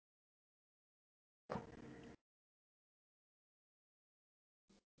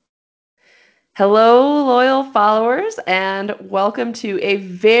Hello, loyal followers, and welcome to a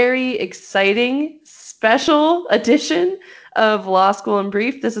very exciting special edition of Law School in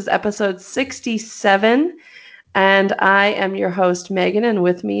Brief. This is episode 67, and I am your host, Megan, and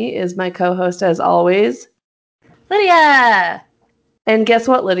with me is my co-host, as always, Lydia! And guess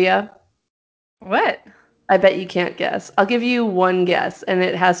what, Lydia? What? I bet you can't guess. I'll give you one guess, and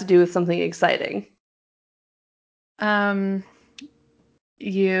it has to do with something exciting.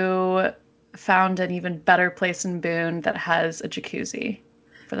 You found an even better place in Boone that has a jacuzzi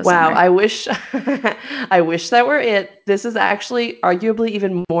for the Wow, summer. I wish I wish that were it. This is actually arguably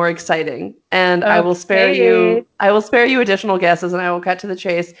even more exciting. And I will spare you additional guesses and I will cut to the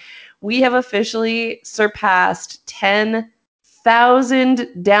chase. We have officially surpassed 10,000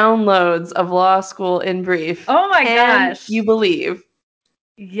 downloads of Law School in Brief. Oh my Can gosh. you believe?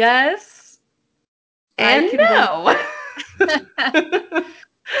 Yes. And no.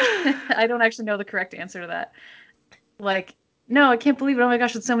 I don't actually know the correct answer to that. No, I can't believe it. Oh my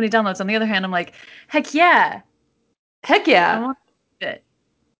gosh, it's so many downloads. On the other hand, I'm like, heck yeah. Heck I yeah. want it.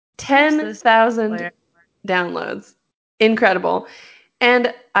 10,000 downloads. Incredible.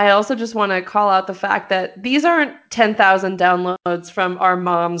 And I also just want to call out the fact that these aren't 10,000 downloads from our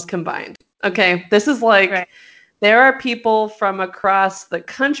moms combined. Okay. This is like, Right. There are people from across the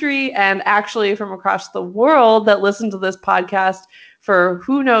country and actually from across the world that listen to this podcast for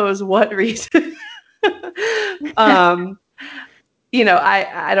who knows what reason. I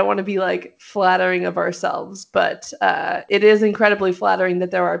don't want to be like flattering of ourselves, but it is incredibly flattering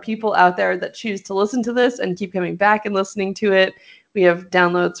that there are people out there that choose to listen to this and keep coming back and listening to it. We have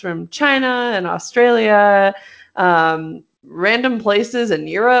downloads from China and Australia, random places in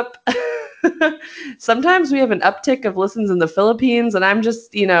Europe. Sometimes we have an uptick of listens in the Philippines, and I'm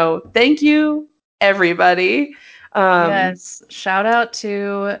just, thank you, everybody. Yes. Shout out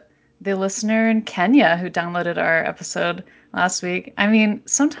to the listener in Kenya who downloaded our episode last week. I mean,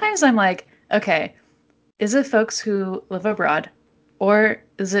 sometimes I'm like, okay, is it folks who live abroad or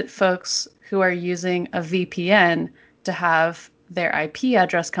is it folks who are using a VPN to have their IP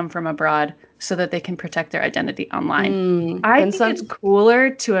address come from abroad so that they can protect their identity online? I And think it's cooler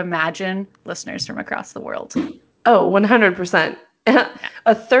to imagine listeners from across the world. Oh, 100%. Yeah.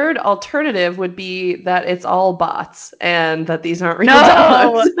 A third alternative would be that it's all bots and that these aren't real No!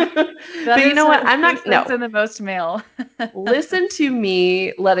 downloads. But you know what? I'm not. No. In the most male. Listen to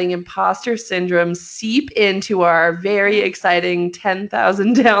me letting imposter syndrome seep into our very exciting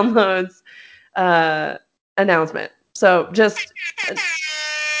 10,000 downloads announcement. So just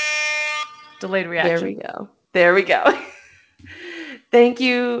Delayed reaction. There we go. Thank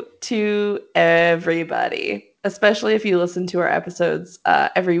you to everybody, especially if you listen to our episodes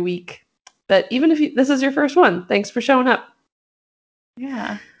every week. But even if this is your first one, thanks for showing up.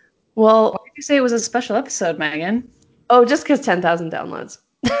 Yeah. Well, why did you say it was a special episode, Megan? Oh, just because 10,000 downloads.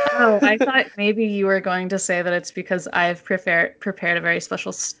 Oh, I thought maybe you were going to say that it's because I've prepared a very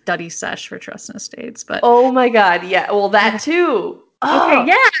special study sesh for Trust and Estates, but oh my God, yeah, well that too. Okay,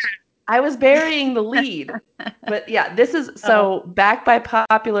 yeah. I was burying the lead, but yeah, this is so backed by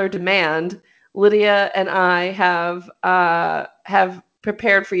popular demand. Lydia and I have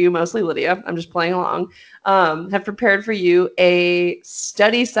prepared for you, mostly Lydia. I'm just playing along. Have prepared for you a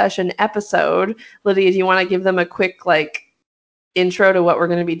study session episode. Lydia, do you want to give them a quick intro to what we're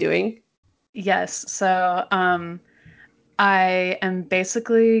going to be doing? Yes. So, I am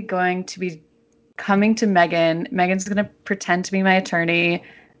basically going to be coming to Megan. Megan's going to pretend to be my attorney.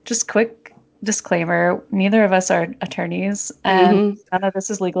 Just quick disclaimer, neither of us are attorneys and none of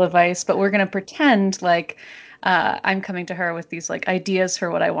this is legal advice, but we're going to pretend like I'm coming to her with these ideas for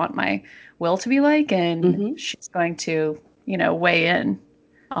what I want my will to be like, and she's going to, weigh in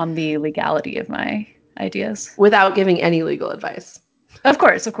on the legality of my ideas. Without giving any legal advice. Of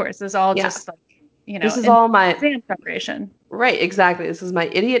course. This is all just this is all my exam preparation. Right, exactly. This is my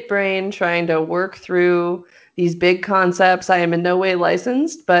idiot brain trying to work through these big concepts. I am in no way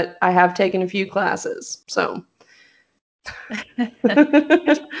licensed, but I have taken a few classes. So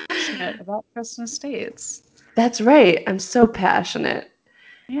passionate about Trust and Estates. That's right. I'm so passionate.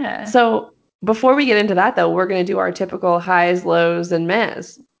 Yeah. So before we get into that, though, we're going to do our typical highs, lows, and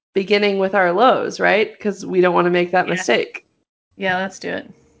mehs, beginning with our lows, right? Because we don't want to make that mistake. Yeah, let's do it.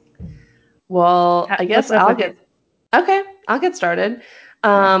 Well, I guess I'll get started.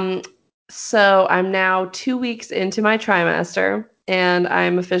 So I'm now 2 weeks into my trimester, and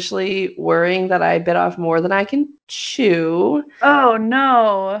I'm officially worrying that I bit off more than I can chew. Oh,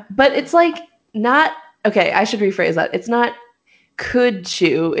 no. But it's not, okay, I should rephrase that. It's not could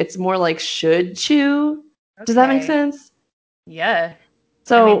chew, it's more like should chew. Okay. Does that make sense? Yeah.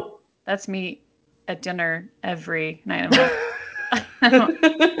 So that's me at dinner every night. I'm like,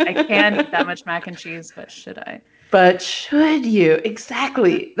 I can't eat that much mac and cheese, but should I? But should you?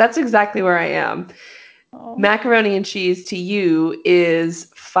 Exactly. That's exactly where I am. Oh, Macaroni and cheese to you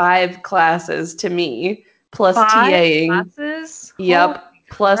is 5 classes to me, plus 5 TAing. classes? Holy Yep.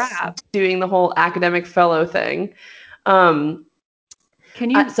 Plus crap. doing the whole academic fellow thing. Um, Can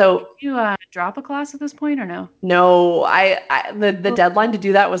you so drop a class at this point or no? no, the deadline to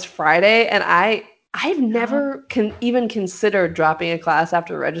do that was Friday, and I've No. never even considered dropping a class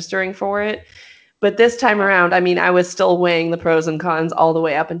after registering for it. But this time around, I mean, I was still weighing the pros and cons all the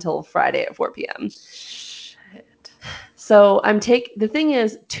way up until Friday at 4 p.m. Shit. So the thing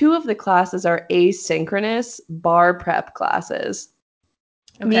is, 2 of the classes are asynchronous bar prep classes,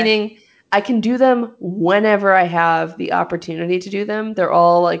 Okay. meaning I can do them whenever I have the opportunity to do them. They're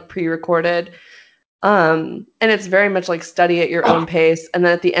all like pre-recorded. And it's very much like study at your own pace. And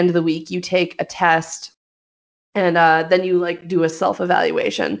then at the end of the week, you take a test and then you like do a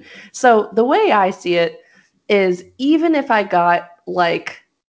self-evaluation. So the way I see it is even if I got like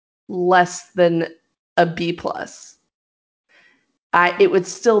less than a B plus, it would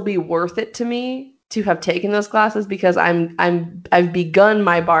still be worth it to me to have taken those classes because I've begun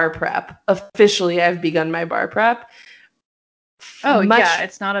my bar prep. Officially, I've begun my bar prep. Oh, yeah, Much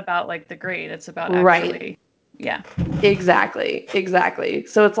it's not about like the grade, it's about right. actually, yeah. Exactly.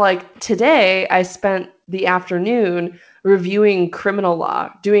 So it's like today I spent the afternoon reviewing criminal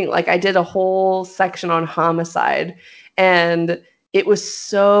law, doing like I did a whole section on homicide, and it was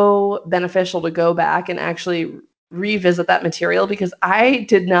so beneficial to go back and actually revisit that material because I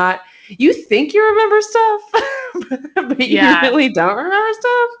did not. You think you remember stuff, but you Yeah. really don't remember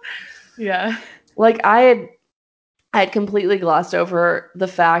stuff. Yeah. Like I had completely glossed over the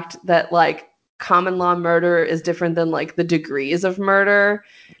fact that like common law murder is different than like the degrees of murder,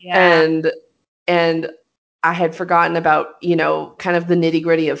 Yeah. and and I had forgotten about, kind of the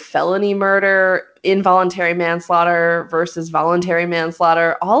nitty-gritty of felony murder, involuntary manslaughter versus voluntary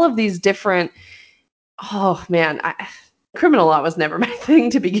manslaughter, all of these different. Oh man, criminal law was never my thing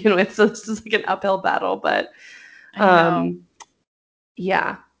to begin with, so this is like an uphill battle, but I know. um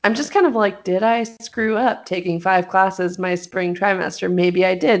yeah. I'm just kind of like, did I screw up taking 5 classes my spring trimester? Maybe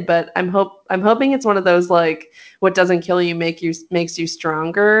I did, but I'm hoping it's one of those like what doesn't kill you makes you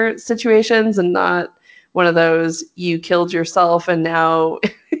stronger situations and not one of those you killed yourself and now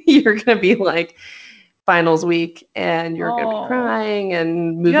you're going to be like finals week and you're going to be Oh, crying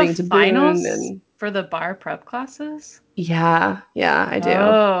and you have moving to Boone finals and for the bar prep classes? yeah, I do.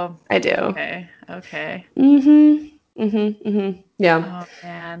 Oh, I do. okay. Okay. Mhm. Yeah. Oh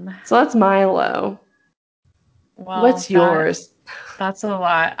man. So that's my low. Well, What's yours? that's a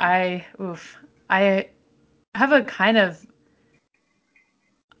lot. I have a kind of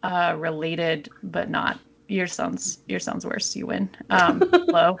related but not. Your sounds worse. You win.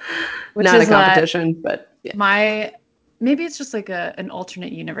 Low, which Not a is that competition, but yeah. my maybe it's just like an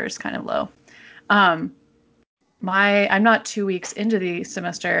alternate universe kind of low. Um, I'm not 2 weeks into the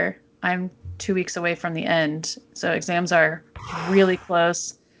semester. I'm 2 weeks away from the end. So exams are really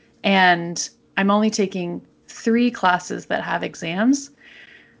close. And I'm only taking 3 classes that have exams.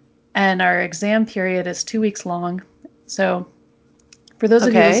 And our exam period is 2 weeks long. So for those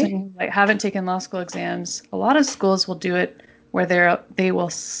of you listening Okay. who like haven't taken law school exams, a lot of schools will do it where they will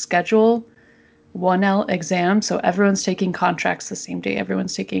schedule one exam. So everyone's taking contracts the same day,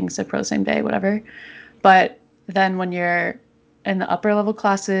 everyone's taking Cipro the same day, whatever. But then when you're in the upper level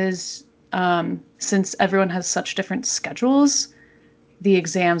classes, since everyone has such different schedules, the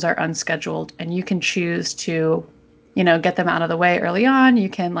exams are unscheduled and you can choose to, get them out of the way early on. You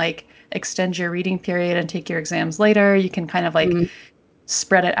can like extend your reading period and take your exams later. You can kind of like Mm,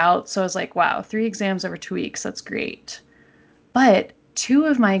 spread it out. So I was like, wow, 3 exams over 2 weeks. That's great. But 2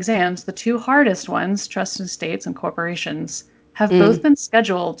 of my exams, the 2 hardest ones, trust and estates and corporations, have both mm. been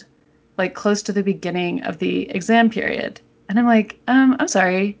scheduled like close to the beginning of the exam period. And I'm like, I'm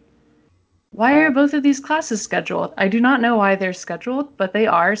sorry. Why are both of these classes scheduled? I do not know why they're scheduled, but they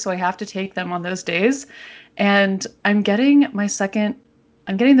are, so I have to take them on those days. And I'm getting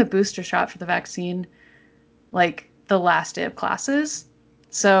the booster shot for the vaccine like the last day of classes.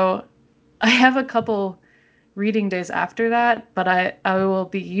 So I have a couple reading days after that, but I will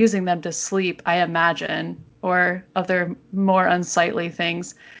be using them to sleep, I imagine, or other more unsightly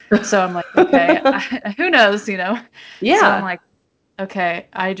things. So I'm like, okay, who knows? So I'm Yeah. like, okay,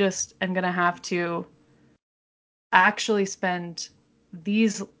 I just am gonna have to actually spend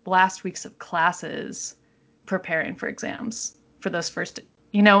these last weeks of classes preparing for exams for those first.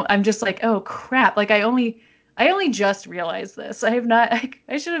 I'm just like, oh crap! Like I only just realized this. I have not.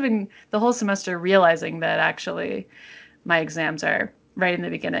 I should have been the whole semester realizing that actually my exams are right in the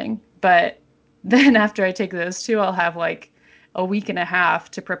beginning. But then after I take those two, I'll have like a week and a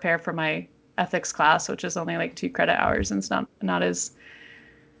half to prepare for my ethics class, which is only like 2 credit hours, and it's not as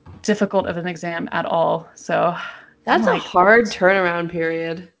difficult of an exam at all. So I'm That's a like, hard turnaround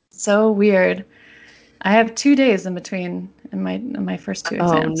period. so weird. I have 2 days in between in my first two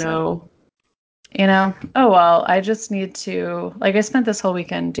Oh exams. So, no. oh well, I just need to like I spent this whole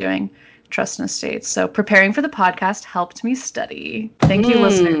weekend doing trust and estates. So preparing for the podcast helped me study. Thank you,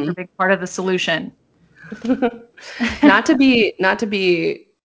 listeners, for Mm. being part of the solution. Not to be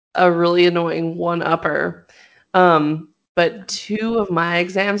a really annoying one-upper. But two of my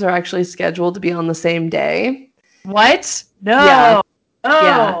exams are actually scheduled to be on the same day. What? Yeah. No.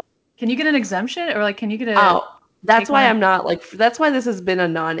 Yeah. Oh. Can you get an exemption or like can you get a Oh, that's take one why or I'm not like that's why this has been a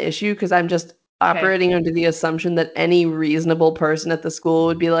non-issue because I'm just okay. operating under the assumption that any reasonable person at the school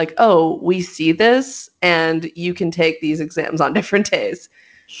would be like, "Oh, we see this and you can take these exams on different days."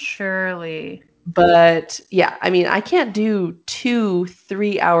 Surely. But yeah, I mean, I can't do 2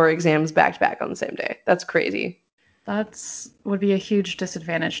 3-hour exams back to back on the same day. That's crazy. That's would be a huge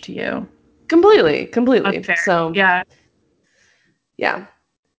disadvantage to you. Completely. Unfair. So, Yeah. yeah.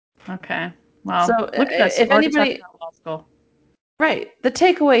 Okay. So, Well, look at us if already talking anybody, about law school. right, the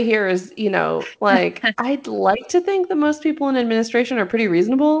takeaway here is, like, I'd like to think that most people in administration are pretty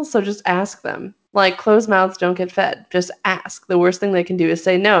reasonable, so just ask them. Like, closed mouths don't get fed. Just ask. The worst thing they can do is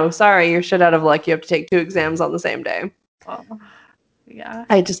say, no, sorry, you're shit out of luck. You have to take 2 exams on the same day. Oh, yeah.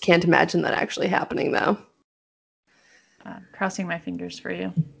 I just can't imagine that actually happening, though. Crossing my fingers for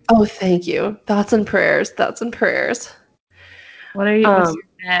you. Oh, thank you. Thoughts and prayers. Thoughts and prayers. What are you? What's Um,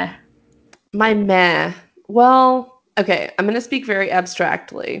 your meh? my meh. Well, okay, I'm going to speak very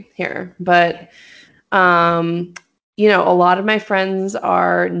abstractly here, but um, a lot of my friends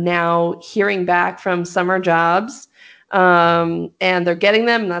are now hearing back from summer jobs, and they're getting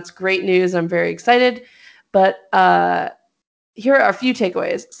them, and that's great news. I'm very excited. But here are a few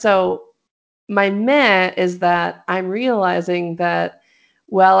takeaways. So my meh is that I'm realizing that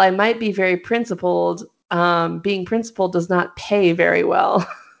while I might be very principled, being principled does not pay very well.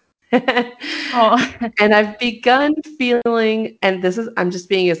 Oh, And I've begun feeling, and I'm just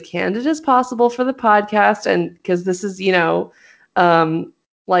being as candid as possible for the podcast, and because this is,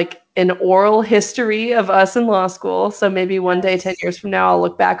 like an oral history of us in law school. So maybe one day, 10 yes. years from now, I'll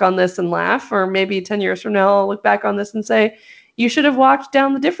look back on this and laugh, or maybe 10 years from now, I'll look back on this and say, you should have walked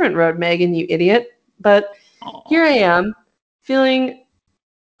down the different road, Megan, you idiot. But here Oh, I am, feeling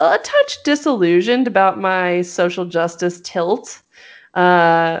a touch disillusioned about my social justice tilt.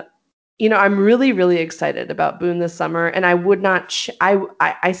 Uh, I'm really, really excited about Boone this summer, and I would not.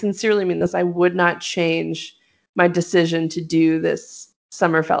 I sincerely mean this. I would not change my decision to do this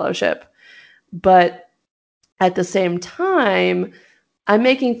summer fellowship, but at the same time, I'm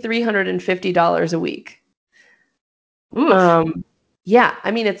making $350 a week. oof. Um, yeah,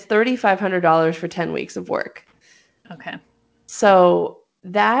 I mean it's $3,500 for 10 weeks of work. Okay. So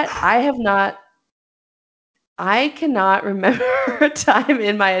that I cannot remember a time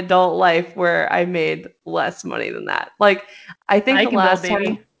in my adult life where I made less money than that. Like, I think I the can build, last time,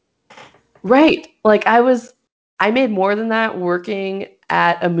 baby. right? Like, I made more than that working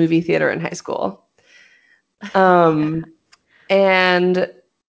at a movie theater in high school. Um, and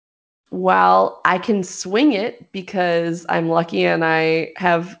while I can swing it because I'm lucky and I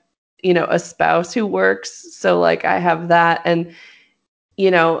have, a spouse who works, so like I have that, and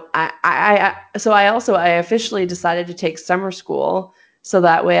I officially decided to take summer school so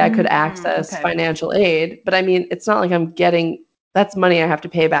that way I could access Okay. financial aid. But I mean, it's not like I'm getting that's money I have to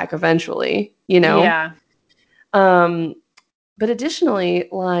pay back eventually. Yeah. Um, but additionally,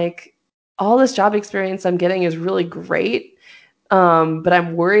 like all this job experience I'm getting is really great. But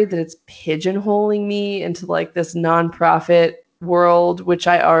I'm worried that it's pigeonholing me into like this nonprofit world, which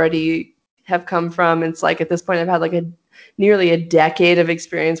I already have come from. It's like at this point, I've had like nearly a decade of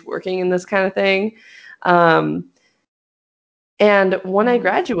experience working in this kind of thing. Um, and when I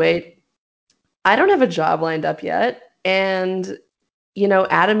graduate, I don't have a job lined up yet. And,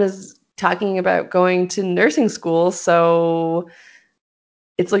 Adam is talking about going to nursing school. So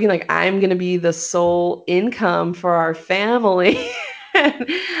it's looking like I'm going to be the sole income for our family. And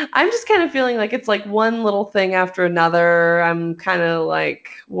I'm just kind of feeling like it's like one little thing after another. I'm kind of like,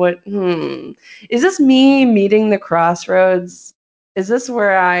 is this me meeting the crossroads? Is this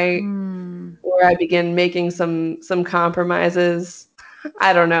where I begin making some compromises?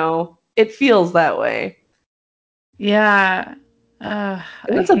 I don't know. It feels that way. Yeah. I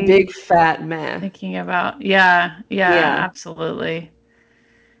That's a hate big fat meh. thinking about. Yeah, yeah, Yeah. absolutely.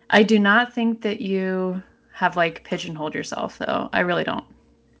 I do not think that you have like pigeonholed yourself though. I really don't.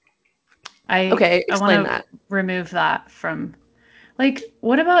 Okay, I want explain to that. remove that from like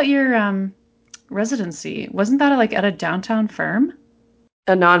what about your residency? Wasn't that like at a downtown firm?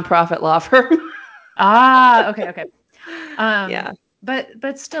 A nonprofit law firm. Ah, okay, okay. Um, Yeah.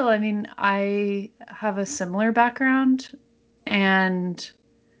 but still, I mean, I have a similar background, and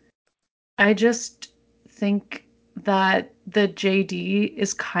I just think that the JD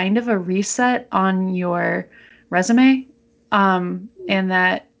is kind of a reset on your resume. And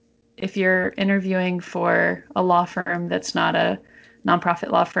that if you're interviewing for a law firm that's not a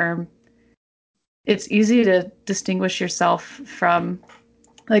nonprofit law firm, it's easy to distinguish yourself from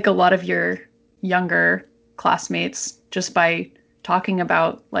like a lot of your younger classmates just by talking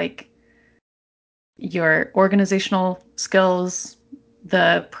about like your organizational skills,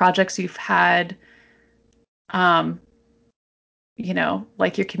 the projects you've had, um,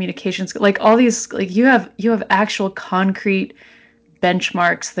 like your communications, like all these, like you have actual concrete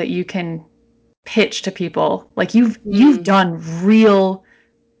benchmarks that you can pitch to people. Like you've Mm. done real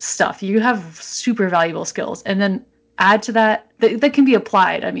stuff. You have super valuable skills, and then add to that can be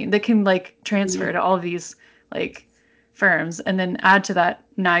applied. I mean, that can like transfer Mm. to all of these like firms, and then add to that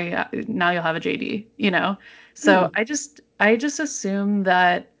now you'll have a JD. So Hmm. I just assume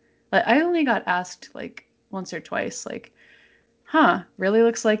that like I only got asked like once or twice, like, huh, really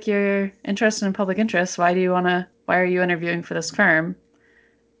looks like you're interested in public interest. Why are you interviewing for this firm?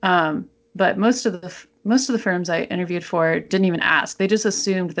 But most of the firms I interviewed for didn't even ask. They just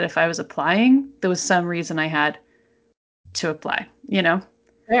assumed that if I was applying, there was some reason I had to apply.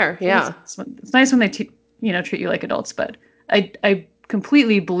 Fair. It's, Yeah. it's nice when they treat you like adults, but I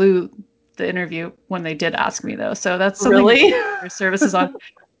completely blew the interview when they did ask me though. So that's something that Really? your services on.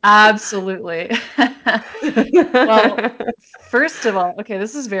 Absolutely. Well, first of all, okay,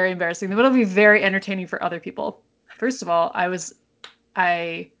 this is very embarrassing, but it'll be very entertaining for other people. First of all,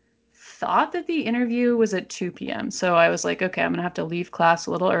 I thought that the interview was at 2 p.m. So I was like, okay, I'm gonna have to leave class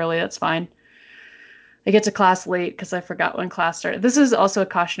a little early. That's fine. I get to class late because I forgot when class started. This is also a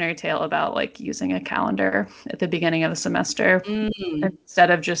cautionary tale about like using a calendar at the beginning of the semester Mm.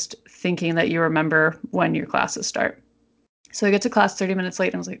 instead of just thinking that you remember when your classes start. So I get to class 30 minutes late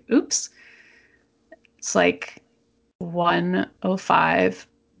and I was like, oops. It's like 1:05.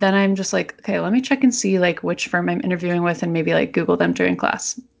 Then I'm just like, okay, let me check and see like which firm I'm interviewing with and maybe like Google them during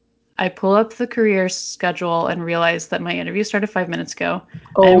class. I pull up the career schedule and realize that my interview started 5 minutes ago.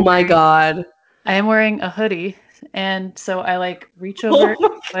 I Oh am my wearing God. I am wearing a hoodie, and so I like reach over, Oh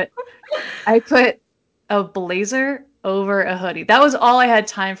my but I put a blazer over a hoodie. That was all I had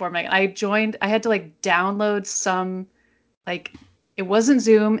time for. I had to like download some like it wasn't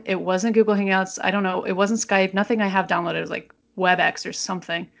Zoom, it wasn't Google Hangouts, I don't know, it wasn't Skype, nothing I have downloaded. It was like WebEx or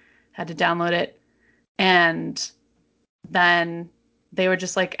something. Had to download it. And then they were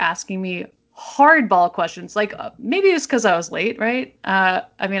just like asking me hardball questions. Like maybe it's because I was late, right? I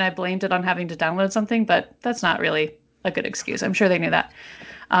mean, I blamed it on having to download something, but that's not really a good excuse. I'm sure they knew that.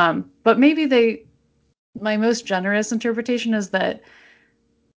 But maybe my most generous interpretation is that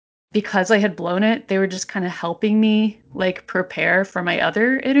because I had blown it, they were just kind of helping me like prepare for my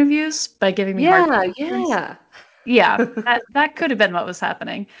other interviews by giving me hard Yeah, questions. yeah. Yeah, that could have been what was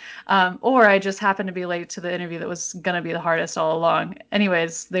happening. Or I just happened to be late to the interview that was going to be the hardest all along.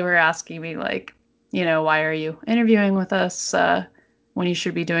 Anyways, they were asking me like, why are you interviewing with us when you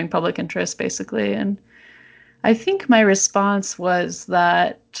should be doing public interest, basically. And I think my response was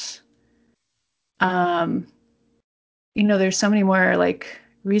that, um, there's so many more like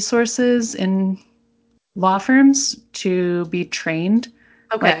resources in law firms to be trained.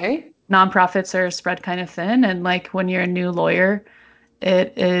 Like Okay. nonprofits are spread kind of thin, and like when you're a new lawyer,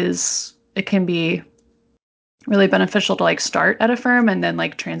 it can be really beneficial to like start at a firm and then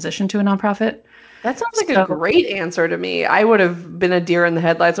like transition to a nonprofit. That sounds like a So, great answer to me. I would have been a deer in the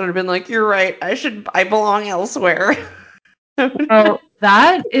headlights. I would have been like, "You're right. I belong elsewhere." well,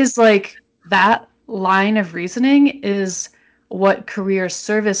 that line of reasoning is what career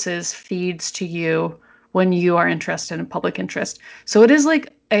services feeds to you when you are interested in public interest. So it is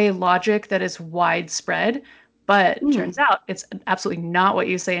like a logic that is widespread, but Hmm. turns out it's absolutely not what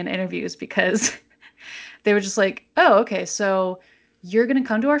you say in interviews because they were just like, oh, okay, so you're going to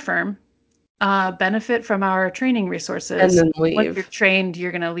come to our firm, benefit from our training And resources. then Once you're leave. trained,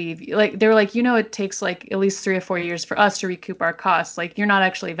 you're going to leave. Like, they were like, it takes like at least 3 or 4 years for us to recoup our costs. Like, you're not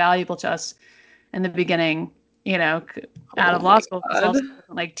actually valuable to us in the beginning. out Oh of law my school, because law God. school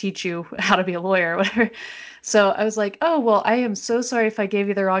doesn't like teach you how to be a lawyer or whatever. So I was like, oh, well, I am so sorry if I gave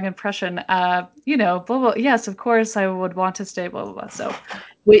you the wrong impression. Blah, blah. Yes, of course I would want to stay, blah, blah, blah. So,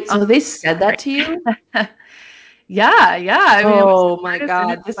 Wait, so they yeah, said that to you? right. Yeah, yeah. I mean, it was the Oh my hardest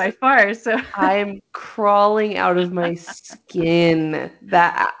interview God. This by far. So, I'm crawling out of my skin.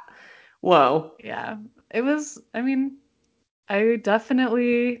 That whoa. yeah, it was, I mean, I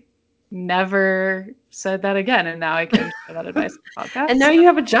definitely never said that again. And now I can share that advice on the And podcast. now you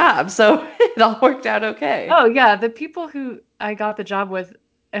have a job, so it all worked out okay. Oh yeah, the people who I got the job with,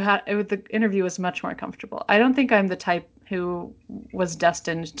 the interview was much more comfortable. I don't think I'm the type who was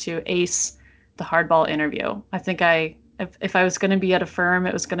destined to ace the hardball interview. I think if I was going to be at a firm,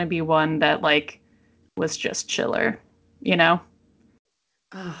 it was going to be one that like was just chiller, you know?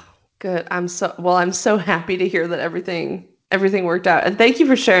 Oh, good. I'm so happy to hear that everything worked out. And thank you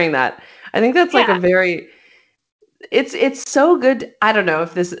for sharing that. I think that's like a Yeah, very it's so good. I don't know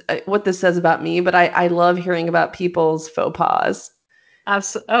if this what this says about me, but I love hearing about people's faux pas.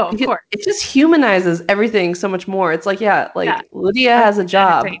 absolutely. Oh, of Because course. it just humanizes everything so much more. It's like, yeah, Yeah, like Lydia I'm has a here to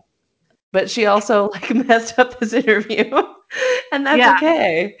job, entertain. but she also like messed up this interview. And that's Yeah,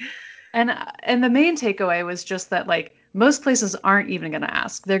 okay. and the main takeaway was just that like most places aren't even going to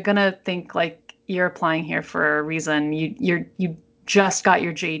ask. They're going to think like you're applying here for a reason. You just got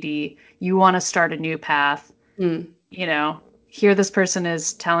your JD. You want to start a new path. Mm. You know, here this person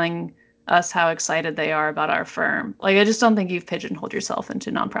is telling us how excited they are about our firm. Like I just don't think you've pigeonholed yourself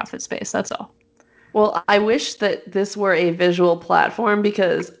into nonprofit space. That's all. Well, I wish that this were a visual platform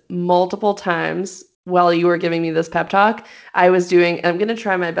because multiple times while you were giving me this pep talk, I'm going to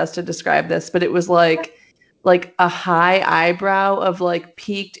try my best to describe this, but it was like a high eyebrow of like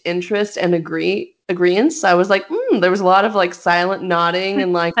piqued interest and agreeance. I was like, there was a lot of like silent nodding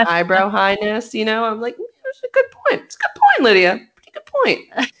and like eyebrow highness, you know? I'm like, that's a good point. It's a good point, Lydia. Pretty good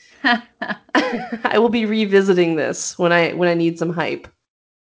point. I will be revisiting this when I need some hype.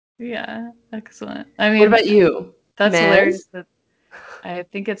 Yeah, excellent. I What mean, about you? that's hilarious Mez? that I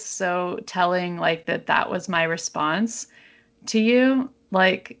think it's so telling like that was my response to you.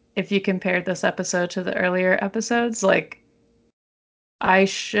 Like if you compared this episode to the earlier episodes, like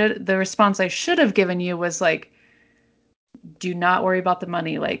the response I should have given you was like, do not worry about the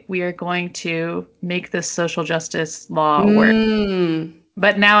money. Like we are going to make this social justice law work. Mm.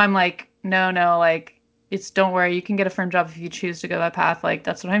 But now I'm like, no, no, like don't worry, you can get a firm job if you choose to go that path. Like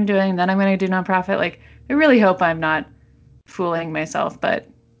that's what I'm doing. Then I'm going to do nonprofit. Like I really hope I'm not fooling myself, but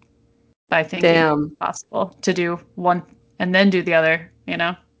by thinking it's Damn. possible to do one and then do the other, you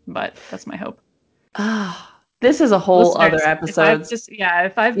know? But that's my hope. Ah, this is a whole other Listeners, episode.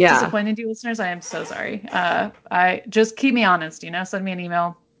 if I've Yeah. disappointed you listeners, I am so sorry. I just keep me honest, send me an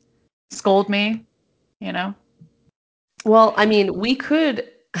email, scold me, you know? Well, I mean, we could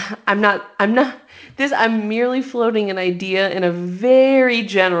I'm not this I'm merely floating an idea in a very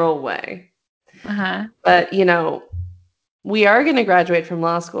general way. Uh-huh. But, we are going to graduate from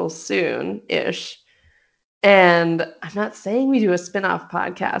law school soon-ish. And I'm not saying we do a spin-off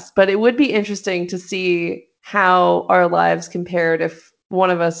podcast, but it would be interesting to see how our lives compared if one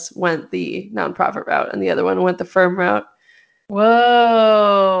of us went the nonprofit route and the other one went the firm route.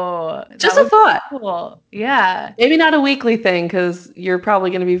 Whoa, that Just a would be thought. cool. Yeah. Maybe not a weekly thing because you're probably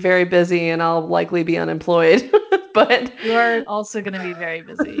going to be very busy and I'll likely be unemployed. But You are also going to be very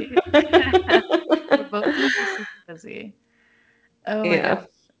busy. We're both going to be super busy. Oh my gosh. yeah,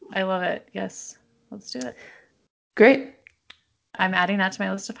 I love it. Yes. Let's do it. great. I'm adding that to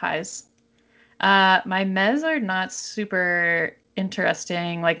my list of highs. My mez are not super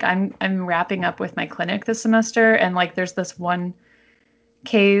interesting. Like I'm wrapping up with my clinic this semester, and like there's this one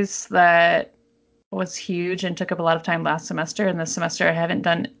case that was huge and took up a lot of time last semester, and this semester I haven't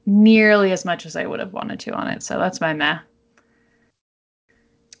done nearly as much as I would have wanted to on it. So that's my meh.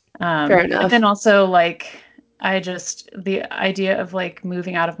 Fair But then enough. also like the idea of like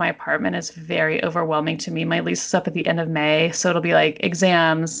moving out of my apartment is very overwhelming to me. My lease is up at the end of May, so it'll be like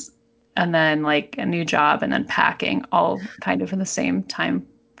exams and then like a new job and then packing all kind of in the same time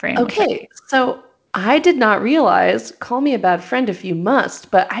frame, which I Okay, so I did not realize, call me a bad friend if you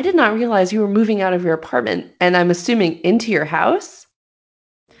must, but I did not realize you were moving out of your apartment and I'm assuming into your house?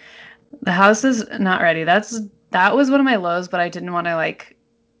 the house is not ready. That was one of my lows, but I didn't want to like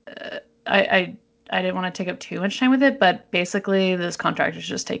I, I I didn't want to take up too much time with it, but basically this contract is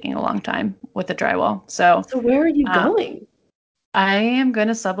just taking a long time with the drywall. So So where are you um, going? I am going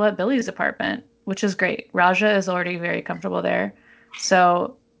to sublet Billy's apartment, which is great. Raja is already very comfortable there.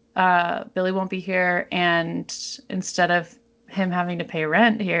 So Billy won't be here. And instead of him having to pay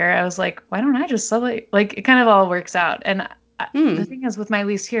rent here, I was like, why don't I just sublet? Like, it kind of all works out. And the thing is, with my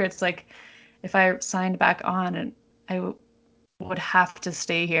lease here, it's like if I signed back on, and would have to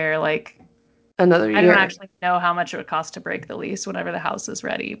stay here. Like, Another I don't year. actually know how much it would cost to break the lease whenever the house is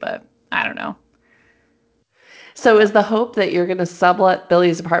ready, but I don't know. So is the hope that you're going to sublet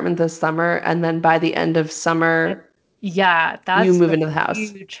Billy's apartment this summer, and then by the end of summer, Yeah, you that's move the into the house?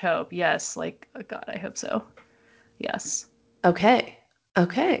 huge hope. Yes, like, oh God, I hope so. Yes. Okay.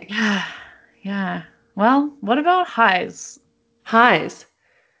 Okay. Yeah. Yeah. Well, what about highs? Highs.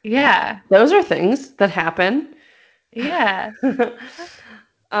 Yeah. Those are things that happen. Yeah.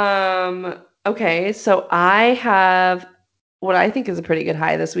 Okay, so I have what I think is a pretty good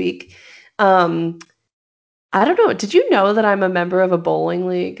high this week. Um, I don't know. Did you know that I'm a member of a bowling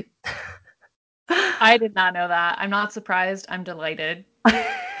league? I did not know that. I'm not surprised. I'm delighted.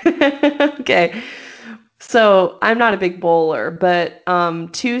 Okay. So I'm not a big bowler, but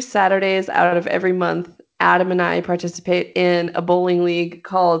 2 Saturdays out of every month, Adam and I participate in a bowling league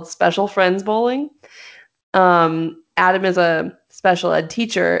called Special Friends Bowling. Adam is a special ed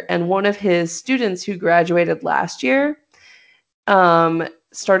teacher, and one of his students who graduated last year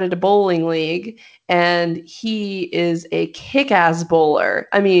started a bowling league, and he is a kick-ass bowler.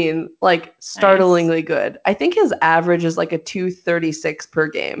 I mean, like Nice. startlingly good. I think his average is like a 236 per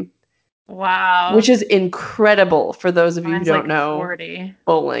game, which Wow. is incredible for those of you who Mine's don't like know 40.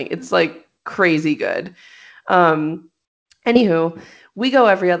 bowling. It's like crazy good. Um, Anywho, we go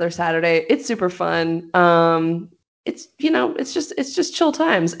every other Saturday. It's super fun. It's it's just chill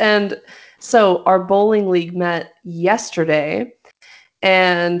times. And so our bowling league met yesterday,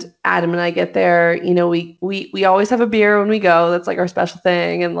 and Adam and I get there. We always have a beer when we go. That's like our special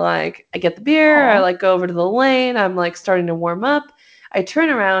thing. And like I get the beer, I Oh. like go over to the lane. I'm like starting to warm up. I turn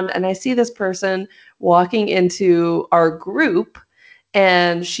around and I see this person walking into our group,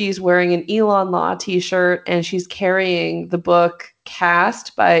 and she's wearing an Elon Law t-shirt, and she's carrying the book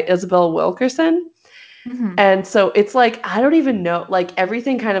Cast by Isabel Wilkerson. Mhm. And so it's like I don't even know, like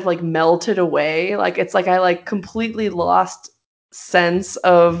everything kind of like melted away. Like it's like I like completely lost sense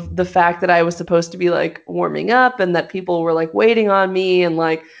of the fact that I was supposed to be like warming up and that people were like waiting on me, and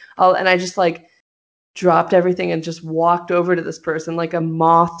like and I just like dropped everything and just walked over to this person like a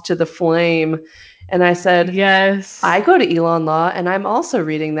moth to the flame. And I said, Yes. I go to Elon Law and I'm also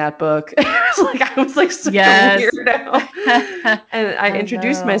reading that book. I was like such a Yes. weirdo. And I I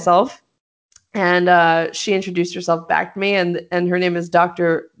introduced know. myself, and she introduced herself back to me, and her name is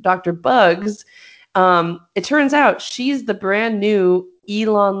Dr. Bugs. It turns out she's the brand new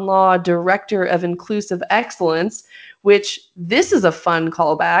Elon Law Director of Inclusive Excellence, which this is a fun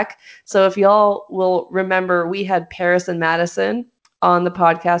callback. So if y'all will remember, we had Paris and Madison on the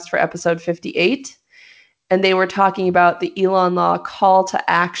podcast for episode 58, and they were talking about the Elon Law call to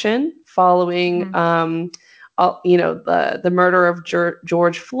action following, Mhm. the murder of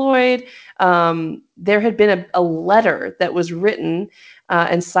George Floyd. There had been a letter that was written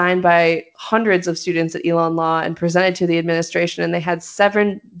and signed by hundreds of students at Elon Law and presented to the administration, and they had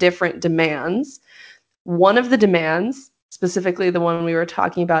 7 different demands. One of the demands, specifically the one we were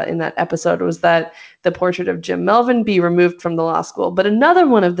talking about in that episode, was that the portrait of Jim Melvin be removed from the law school. But another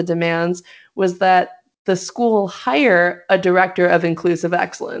one of the demands was that the school hire a director of inclusive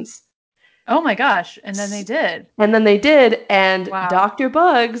excellence. Oh my gosh. And then they did. And then they did, and Wow. Dr.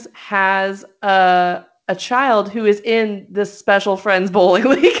 Bugs has a child who is in this Special Friends Bowling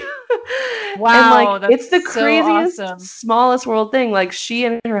League. And Wow. like That's it's the so craziest, awesome. smallest world thing. Like she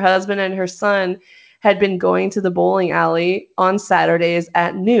and her husband and her son had been going to the bowling alley on Saturdays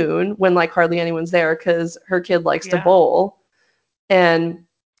at noon when like hardly anyone's there because her kid likes to Yeah. bowl. And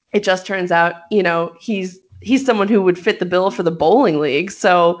it just turns out, he's someone who would fit the bill for the bowling league.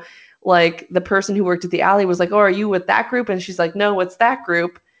 So like the person who worked at the alley was like, "Oh, are you with that group?" And she's like, "No, what's that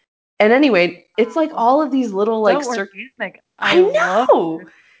group?" And anyway, it's like Wow. all of these little like So organic. I I love know. it.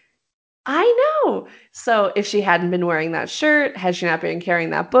 I know. So if she hadn't been wearing that shirt, had she not been carrying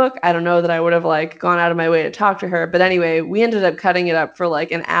that book, I don't know that I would have like gone out of my way to talk to her. But anyway, we ended up cutting it up for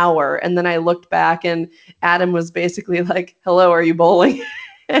like an hour, and then I looked back and Adam was basically like, "Hello, are you bowling?"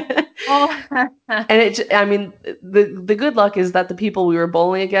 Oh. And I mean, the good luck is that the people we were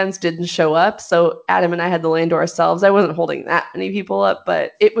bowling against didn't show up. So Adam and I had the lane to ourselves. I wasn't holding that many people up,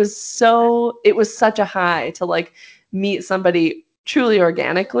 but it was such a high to like meet somebody truly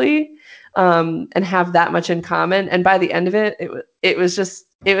organically, and have that much in common. And by the end of it, it was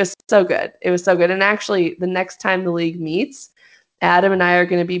so good. It was so good. And actually, the next time the league meets, Adam and I are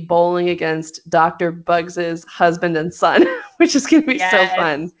going to be bowling against Dr. Bugs's husband and son, which is going to be so Yes.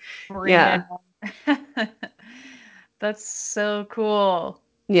 fun. Bring it Yeah. on. That's so cool.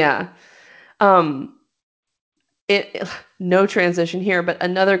 Yeah. Um, no transition here, but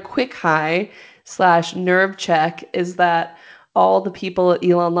another quick high slash nerve check is that all the people at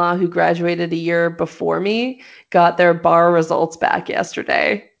Elon Law who graduated a year before me got their bar results back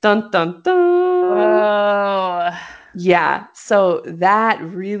yesterday. Dun dun dun. Whoa. Yeah, so that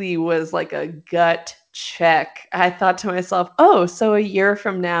really was like a gut check. I thought to myself, "Oh, so a year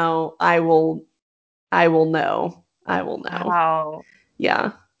from now I will know. I will know." Wow.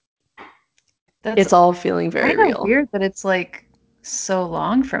 Yeah. That's It's all feeling very kind of real. weird that it's like so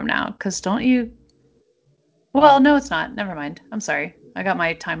long from now. Because don't you? Well, no, it's not. Never mind. I'm sorry. I got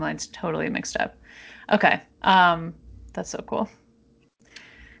my timelines totally mixed up. Okay. That's so cool.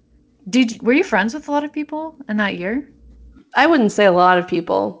 Were you friends with a lot of people in that year? I wouldn't say a lot of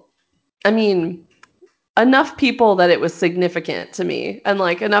people. I mean, enough people that it was significant to me and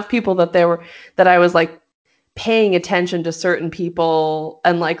like enough people that I was like paying attention to certain people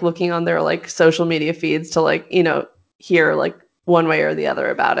and like looking on their like social media feeds to like, hear like one way or the other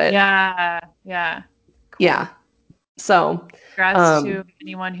about it. Yeah. Yeah. Yeah. Cool. So, Congrats to um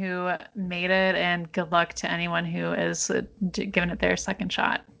anyone who made it, and good luck to anyone who is giving it their second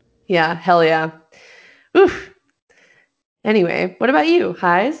shot. yeah, hell yeah. Oof. Anyway, what about you?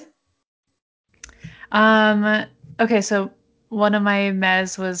 Highs? Um, okay, so one of my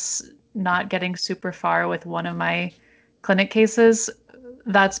mez was not getting super far with one of my clinic cases.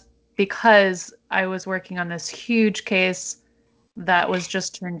 That's because I was working on this huge case that was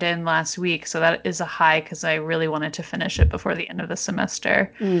just turned in last week. So that is a high because I really wanted to finish it before the end of the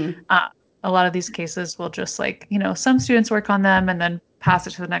semester. Mm. Uh, a lot of these cases will just like, some students work on them and then pass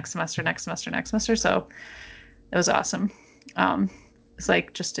it to the next semester, next semester, next semester. So it was awesome. Um, it's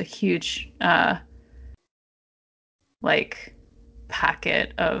like just a huge like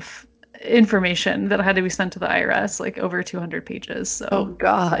packet of information that had to be sent to the IRS, like over 200 pages. Oh So it's like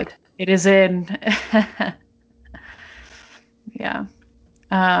God. it is in. Yeah.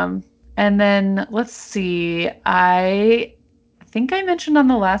 Um, and then let's see. I think I mentioned on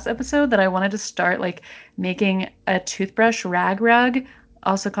the last episode that I wanted to start like making a toothbrush rag rug,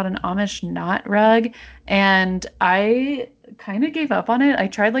 also called an Amish knot rug. And I kind of gave up on it. I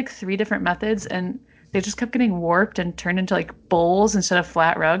tried like three different methods and they just kept getting warped and turned into like bowls instead of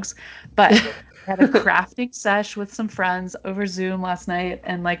flat rugs. But I had a crafting sesh with some friends over Zoom last night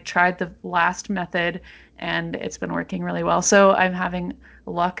and like tried the last method and it's been working really well. So I'm having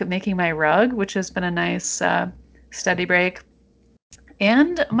luck making my rug, which has been a nice study break.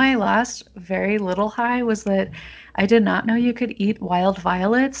 And my last very little high was that I did not know you could eat wild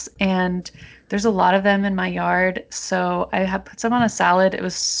violets, and there's a lot of them in my yard. So I have put some on a salad. It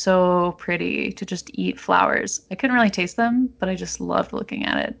was so pretty to just eat flowers. I couldn't really taste them, but I just loved looking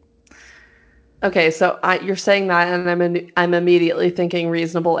at it. Okay, so you're saying that, and I'm immediately thinking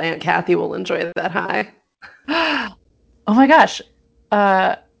reasonable Aunt Kathy will enjoy that high. Oh my gosh.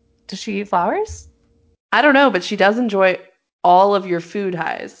 Uh, does she eat flowers? I don't know, but she does enjoy all of your food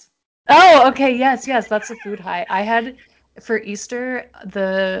highs. Oh, okay. Yes, yes, that's a food high. I had for Easter,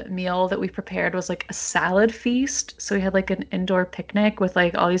 the meal that we prepared was like a salad feast. So we had like an indoor picnic with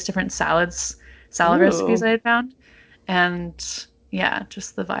like all these different salad recipes Ooh. I had found. And yeah,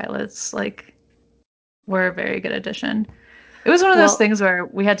 just the violets like were a very good addition. It was one of those Well, things where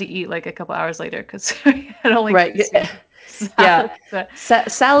we had to eat like a couple hours later because we had only right. consumed Yeah. salad.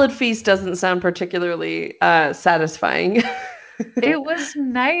 But Salad feast doesn't sound particularly satisfying. it was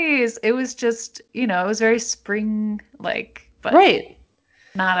nice. It was just, it was very spring like, but Right.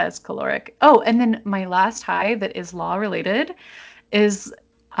 not as caloric. Oh, and then my last high that is law related is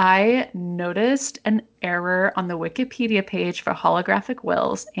I noticed an error on the Wikipedia page for holographic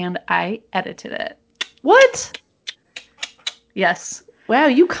wills and I edited it. What? Yes. Wow,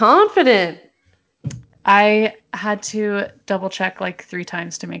 you confident. I had to double check like three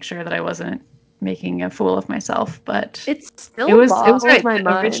times to make sure that I wasn't making a fool of myself, but It it still was boggles right. my The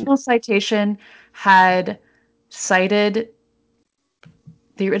mind. original citation had cited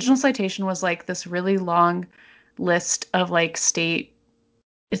the original citation was like this really long list of like state.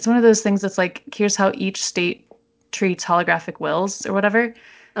 It's one of those things that's like, here's how each state treats holographic wills or whatever.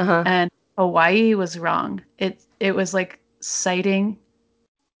 Uh-huh. And Hawaii was wrong. It was like citing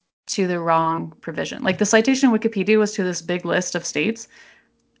to the wrong provision. Like the citation in Wikipedia was to this big list of states,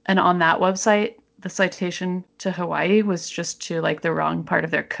 and on that website, the citation to Hawaii was just to like the wrong part of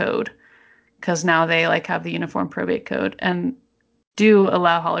their code because now they like have the uniform probate code and do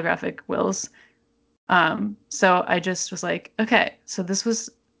allow holographic wills. So I just was like, okay, so this was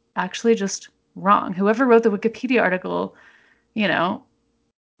actually just wrong. Whoever wrote the Wikipedia article, you know,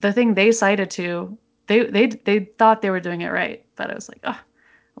 the thing they cited to, they thought they were doing it right, but I was like, oh,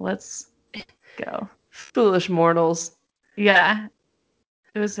 let's go. Foolish mortals. Yeah,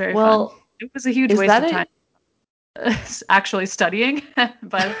 it was very fun. Well, It was a huge is waste that of it? time actually studying,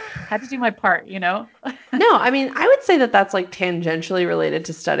 but I had to do my part, No, I mean, I would say that that's like tangentially related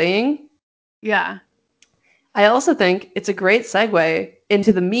to studying. Yeah. I also think it's a great segue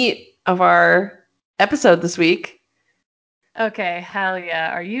into the meat of our episode this week. Okay, hell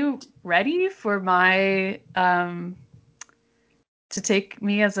yeah. Are you ready for my to take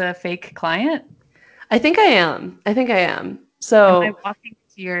me as a fake client? I think I am. I think I am. Am I So, walking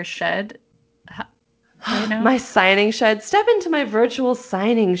to your shed right now? my signing shed. Step into my virtual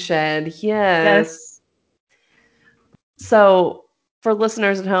signing shed. Yes. Yes. So, for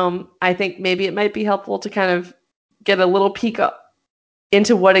listeners at home, I think maybe it might be helpful to kind of get a little peek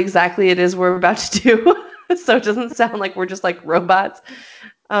into what exactly it is we're about to do. So it doesn't sound like we're just like robots.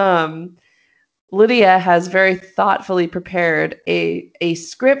 Um, Lydia has very thoughtfully prepared a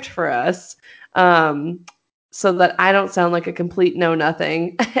script for us, um, so that I don't sound like a complete know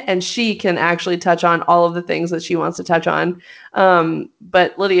nothing, and she can actually touch on all of the things that she wants to touch on.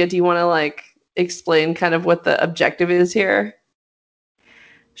 But Lydia, do you want to like explain kind of what the objective is here?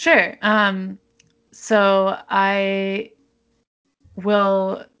 Sure. So I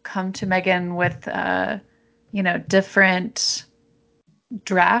will come to Megan with different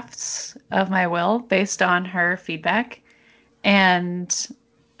drafts of my will based on her feedback. And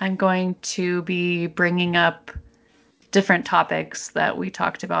I'm going to be bringing up different topics that we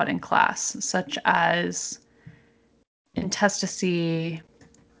talked about in class, such as intestacy,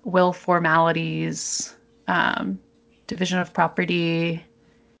 will formalities, um, division of property,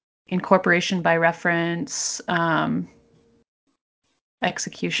 incorporation by reference,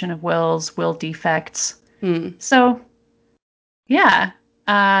 execution of wills, will defects. Hmm. So, yeah,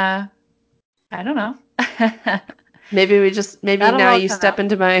 I don't know. Maybe That'll now all you come step out.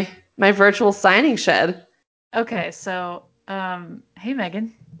 into my virtual signing shed. Okay, so, hey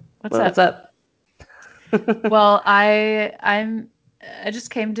Megan, what's What's up? up? Well, I just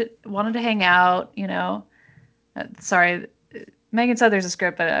came to wanted to hang out, sorry, Megan said there's a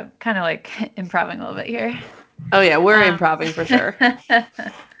script, but I'm kind of like improving a little bit here. Oh yeah, we're Um, improving for sure.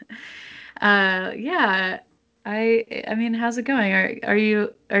 yeah, I mean, how's it going? Are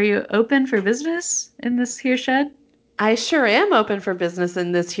you open for business in this here shed? I sure am open for business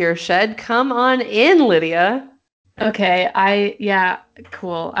in this here shed. Come on in, Lydia. Okay, yeah,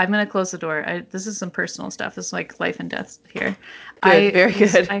 cool. I'm gonna close the door. This is some personal stuff. This is like life and death here. Good, very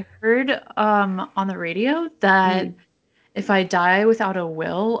good. I heard on the radio that Mm. if I die without a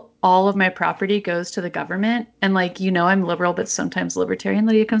will, all of my property goes to the government. And like, I'm liberal, but sometimes libertarian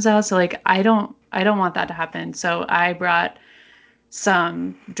Lydia comes out. So like I don't want that to happen. So I brought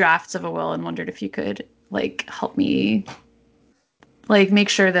some drafts of a will and wondered if you could like help me like make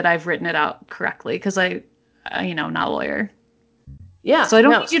sure that I've written it out correctly because I'm not a lawyer. Yeah, So I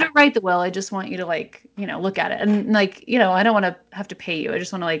don't no. need you to write the will. I just want you to like, look at it. And like, I don't want to have to pay you. I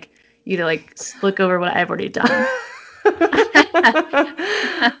just want to like you to like look over what I've already done.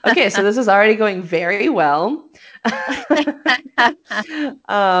 Okay, so this is already going very well.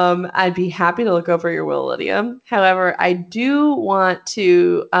 I'd be happy to look over your will, Lydia. However, I do want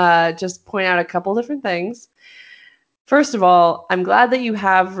to just point out a couple different things. First of all, I'm glad that you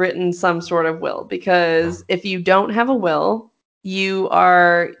have written some sort of will, because if you don't have a will, you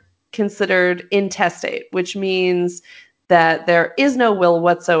are considered intestate, which means that there is no will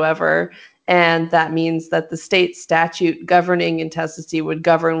whatsoever. And that means that the state statute governing intestacy would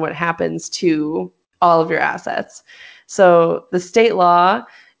govern what happens to all of your assets. So the state law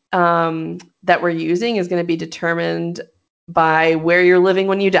that we're using is going to be determined by where you're living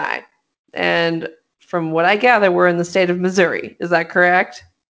when you die. And from what I gather, we're in the state of Missouri. Is that correct?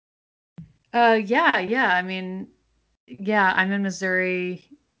 Yeah. I mean, yeah, I'm in Missouri.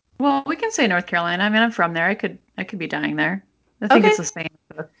 Well, we can say North Carolina. I mean, I'm from there. I could be dying there. I think Okay, it's the same.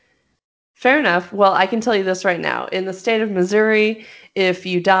 fair enough. Well, I can tell you this right now. In the state of Missouri, if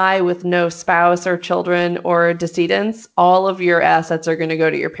you die with no spouse or children or decedents, all of your assets are going to go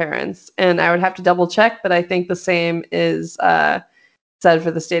to your parents. And I would have to double check, but I think the same is said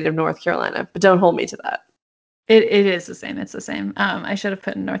for the state of North Carolina. But don't hold me to that. It is the same. It's the same. I should have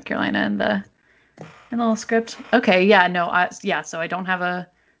put in North Carolina in the little script. Okay, yeah, no, yeah, so I don't have a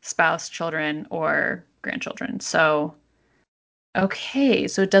spouse, children, or grandchildren. So okay,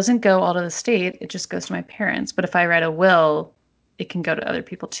 so it doesn't go all to the state, it just goes to my parents. But if I write a will, it can go to other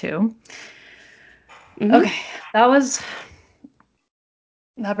people too. Mm-hmm. Okay,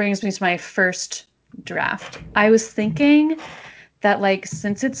 that brings me to my first draft. I was thinking that like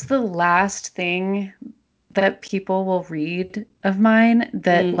since it's the last thing that people will read of mine,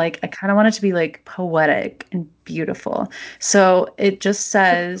 that Mm. like I kind of want it to be like poetic and beautiful. So it just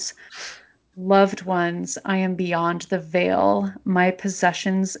says, "Loved ones, I am beyond the veil. My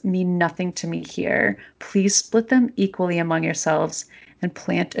possessions mean nothing to me here. Please split them equally among yourselves and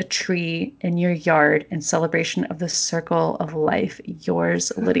plant a tree in your yard in celebration of the circle of life.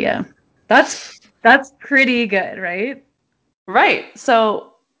 Yours, Lydia." That's pretty good, right? Right. So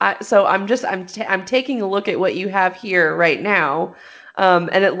I'm taking a look at what you have here right now,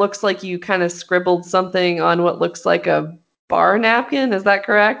 and it looks like you kind of scribbled something on what looks like a bar napkin. Is that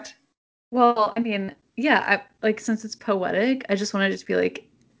correct? Well, I mean, yeah, like since it's poetic, I just wanted it to be like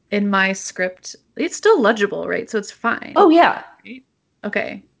in my script. It's still legible, right? So it's fine. Oh yeah. Right?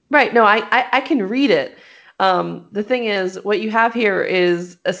 Okay. Right. No, I can read it. The thing is, what you have here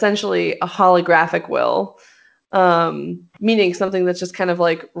is essentially a holographic will, meaning something that's just kind of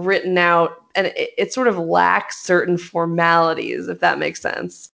like written out, and it sort of lacks certain formalities, if that makes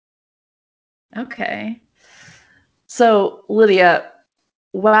sense. Okay. So, Lydia,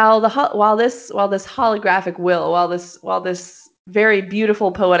 while this holographic will, while this very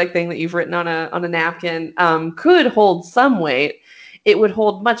beautiful poetic thing that you've written on a napkin could hold some weight, it would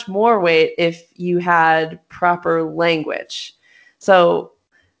hold much more weight if you had proper language. So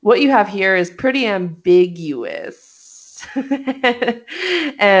what you have here is pretty ambiguous,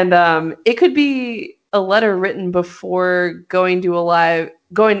 and it could be a letter written before going to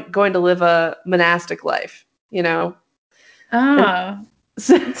live a monastic life. You know, and Oh,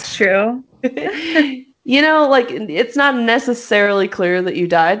 so, that's true. like it's not necessarily clear that you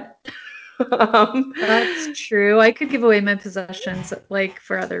died. um, That's true. I could give away my possessions like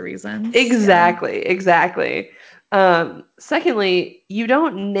for other reasons. Yeah. exactly. Secondly, you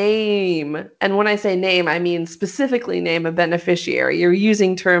don't name, and when I say name, I mean specifically name a beneficiary. You're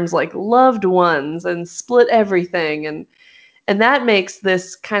using terms like loved ones and split everything, and that makes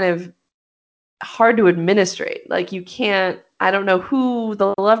this kind of hard to administrate. Like you can't. I don't know who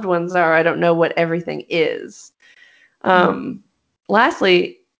the loved ones are. I don't know what everything is. Mhm. Um,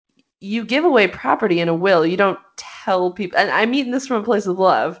 Lastly, you give away property in a will. You don't tell people, and I mean this from a place of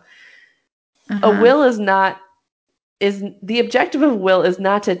love. A Uh-huh. will is the objective of a will is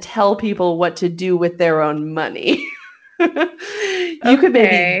not to tell people what to do with their own money. You could maybe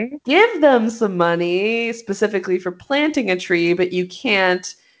Okay. give them some money specifically for planting a tree, but you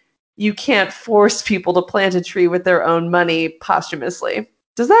can't force people to plant a tree with their own money posthumously.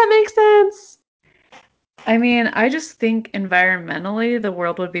 Does that make sense? I mean, I just think environmentally the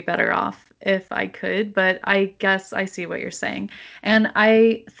world would be better off if I could, but I guess I see what you're saying. And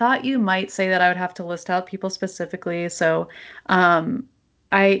I thought you might say that I would have to list out people specifically, so um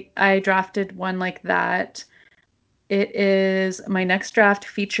I drafted one like that. It is my next draft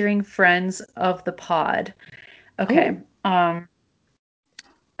featuring friends of the pod. Okay. Oh,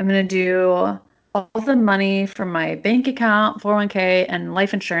 I'm gonna do all the money from my bank account, 401k, and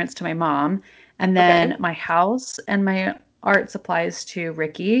life insurance to my mom, and then okay. my house and my art supplies to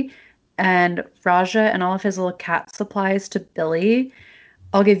Ricky, and Raja and all of his little cat supplies to Billy.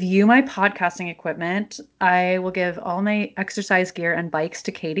 I'll give you my podcasting equipment. I will give all my exercise gear and bikes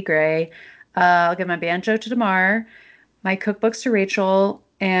to Katie Gray. I'll give my banjo to Damar, my cookbooks to Rachel,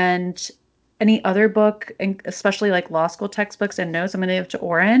 and any other book, and especially like law school textbooks and notes, I'm going to give to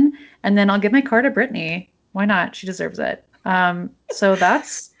Oren. And then I'll give my car to Brittany. Why not? She deserves it. So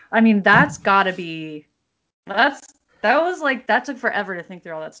I mean, that's gotta be, that's, that was like, that took forever to think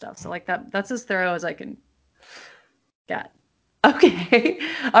through all that stuff. So like that's as thorough as I can get. Okay.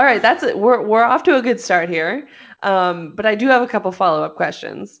 All right. That's it. We're off to a good start here. But I do have a couple follow-up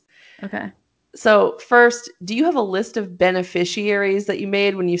questions. Okay. So first, do you have a list of beneficiaries that you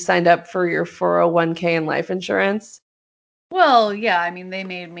made when you signed up for your 401k and life insurance? Well, yeah, I mean, they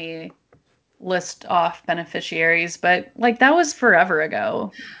made me list off beneficiaries, but like that was forever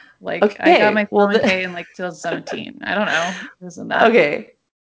ago. Like I got Okay. my Well, 401k in like 2017. I don't know. Isn't that? okay.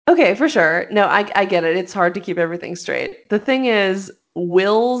 Okay, for sure. No, I get it. It's hard to keep everything straight. The thing is,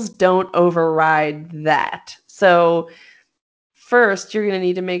 wills don't override that. So first, you're going to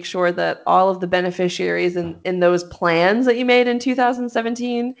need to make sure that all of the beneficiaries in those plans that you made in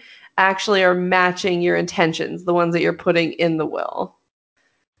 2017 actually are matching your intentions, the ones that you're putting in the will.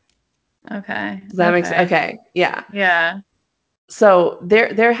 Okay. Does that make sense? Okay. Okay, yeah. Yeah. So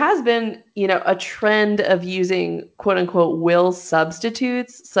there has been, a trend of using quote unquote will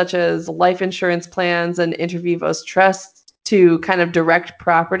substitutes such as life insurance plans and inter vivos trusts to kind of direct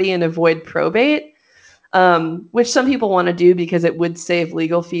property and avoid probate, which some people want to do because it would save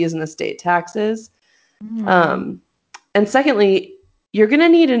legal fees and estate taxes. Hmm. Um, And secondly, you're going to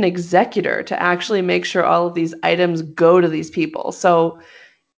need an executor to actually make sure all of these items go to these people. So,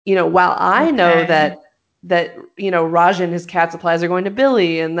 while I know Okay. that Raj and his cat supplies are going to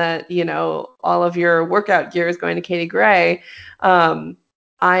Billy, and that all of your workout gear is going to Katie Gray,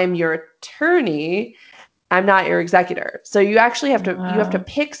 I'm your attorney. I'm not your executor. So you actually have to Wow.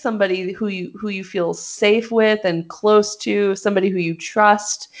 pick somebody who you feel safe with and close to, somebody who you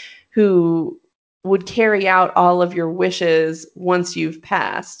trust, who would carry out all of your wishes once you've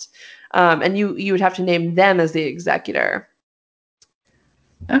passed. And you would have to name them as the executor.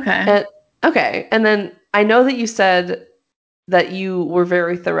 Okay. And okay, and then I know that you said that you were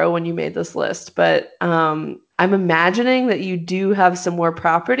very thorough when you made this list, but I'm imagining that you do have some more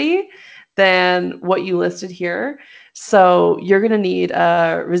property than what you listed here. So you're going to need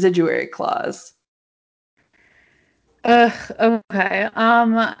a residuary clause. Okay.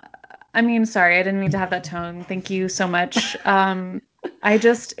 I mean, sorry, I didn't mean to have that tone. Thank you so much.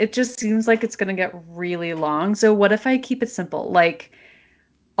 It just seems like it's gonna get really long. So what if I keep it simple? Like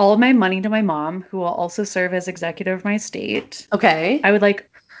all of my money to my mom, who will also serve as executive of my estate. I Okay. would like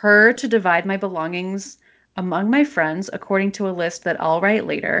her to divide my belongings among my friends according to a list that I'll write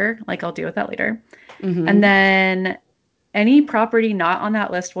later. Like I'll deal with that later. And Mm-hmm. then any property not on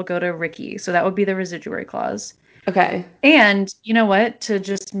that list will go to Ricky. So that would be the residuary clause. Okay. And you know what? To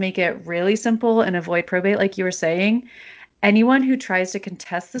just make it really simple and avoid probate, like you were saying, anyone who tries to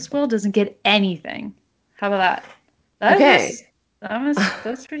contest this will doesn't get anything. How about that? Okay.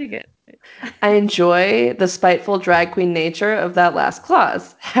 That's pretty good. I enjoy the spiteful drag queen nature of that last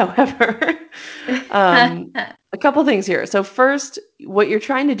clause. However, um, a couple things here. So first, what you're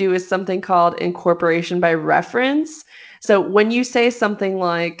trying to do is something called incorporation by reference. So when you say something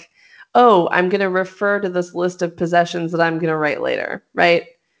like, "Oh, I'm going to refer to this list of possessions that I'm going to write later," right?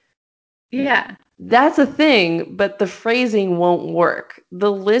 Yeah. That's a thing, but the phrasing won't work.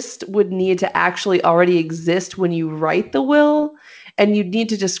 The list would need to actually already exist when you write the will, and you'd need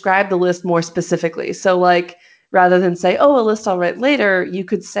to describe the list more specifically. So, like, rather than say, "Oh, a list I'll write later," you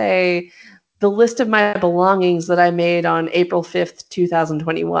could say, "The list of my belongings that I made on April 5th,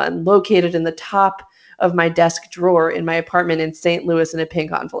 2021, located in the top of my desk drawer in my apartment in St. Louis in a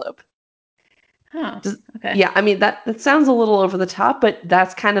pink envelope." Oh, Does, okay. yeah, I mean, that sounds a little over the top, but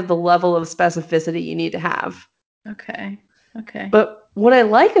that's kind of the level of specificity you need to have. Okay. Okay. But what I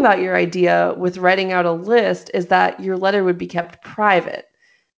like about your idea with writing out a list is that your letter would be kept private.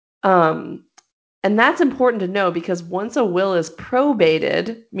 Um, and that's important to know because once a will is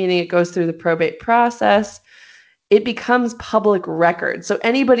probated, meaning it goes through the probate process, it becomes public record. So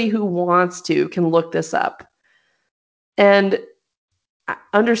anybody who wants to can look this up. And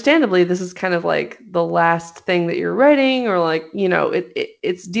understandably, this is kind of like the last thing that you're writing, or like,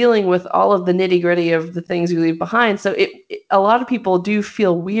 it's dealing with all of the nitty gritty of the things you leave behind. So a lot of people do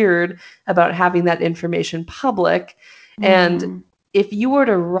feel weird about having that information public. And Mm, if you were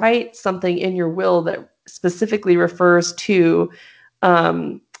to write something in your will that specifically refers to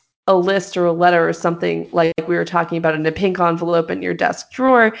um, a list or a letter or something like we were talking about in a pink envelope in your desk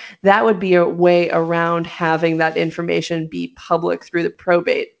drawer, that would be a way around having that information be public through the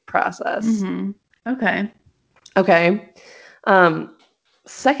probate process. hmm. Okay. Okay. Um,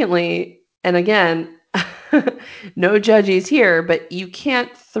 secondly, and again, no judges here, but you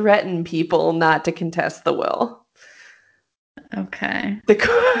can't threaten people not to contest the will. Okay. The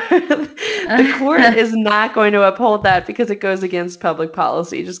court, the court is not going to uphold that because it goes against public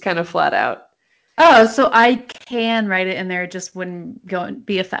policy, just kind of flat out. Oh, so I can write it in there, it just wouldn't go and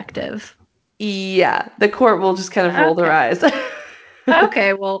be effective. Yeah, the court will just kind of roll their Okay. eyes.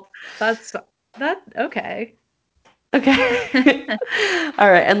 Okay, well, that okay. Okay. All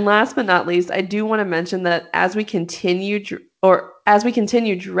right. And last but not least, I do want to mention that as we continue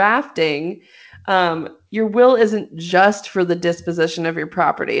drafting, your will isn't just for the disposition of your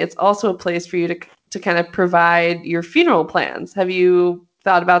property. It's also a place for you to kind of provide your funeral plans. Have you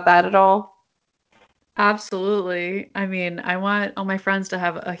thought about that at all? Absolutely. I mean, I want all my friends to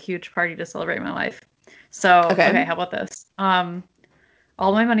have a huge party to celebrate my life. So, okay, Okay. how about this?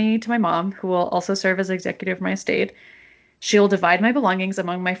 All my money to my mom, who will also serve as executive of my estate. She'll divide my belongings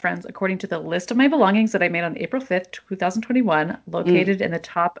among my friends according to the list of my belongings that I made on April 5th, 2021, Mm. located in the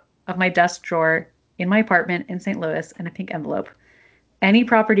top of my desk drawer in my apartment in St. Louis in a pink envelope. Any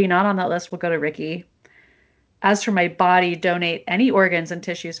property not on that list will go to Ricky. As for my body, donate any organs and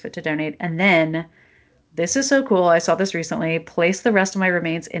tissues fit to donate. And then, this is so cool. I saw this recently. Place the rest of my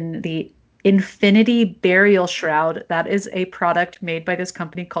remains in the Infinity Burial Shroud. That is a product made by this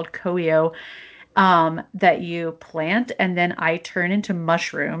company called Coeo, that you plant and then I turn into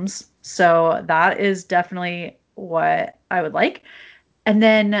mushrooms. So that is definitely what I would like, and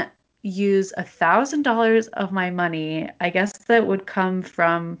then use $1,000 of my money. I guess that would come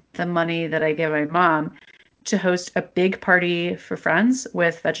from the money that I give my mom to host a big party for friends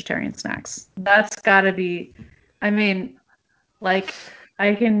with vegetarian snacks. That's gotta be, I mean, like,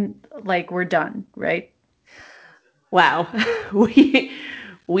 I can, like, we're done, right? Wow. we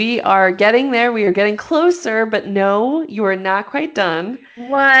we are getting there. We are getting closer, but no, you are not quite done.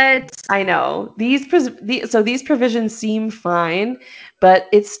 What? I know. So these provisions seem fine, but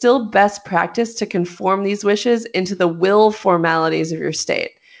it's still best practice to conform these wishes into the will formalities of your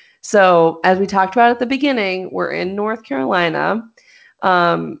state. So, as we talked about at the beginning, we're in North Carolina,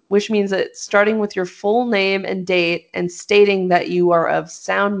 which means that starting with your full name and date and stating that you are of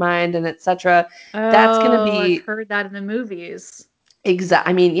sound mind and etc., that's going to Oh, I've be heard that in the movies.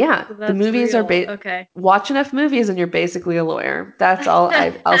 I mean, yeah, So the that's movies are real. Okay. watch enough movies and you're basically a lawyer. That's all.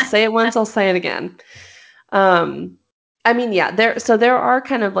 I'll say it once, I'll say it again. Um, I mean, yeah, there are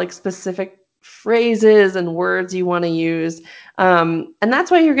kind of like specific phrases and words you want to use. And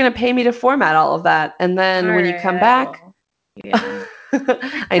that's why you're going to pay me to format all of that. And then All when you come right, I back, will. Yeah.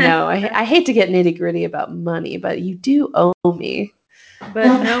 I know, I hate to get nitty gritty about money, but you do owe me.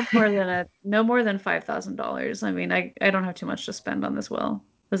 But no more than $5,000. I mean, I don't have too much to spend on this will.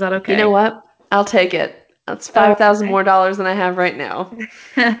 Is that You know okay? what? I'll take it. That's 5,000 Okay. more dollars than I have right now.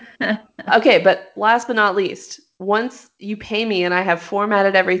 Okay, but last but not least, once you pay me and I have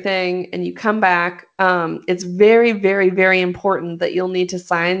formatted everything and you come back, it's very, very, very important that you'll need to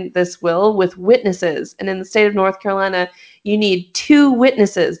sign this will with witnesses. And in the state of North Carolina, you need 2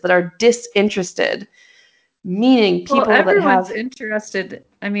 witnesses that are disinterested, meaning Well, people that everyone's have. interested.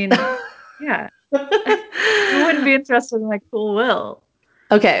 I mean, yeah. Who wouldn't be interested in my cool will?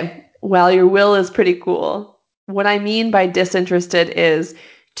 Okay, well, your will is pretty cool. What I mean by disinterested is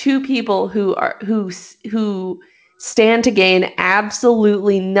 2 people who stand to gain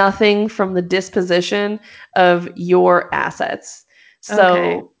absolutely nothing from the disposition of your assets. Okay.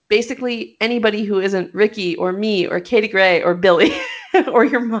 So basically, anybody who isn't Ricky or me or Katie Gray or Billy or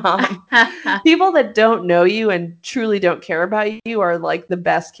your mom, people that don't know you and truly don't care about you are like the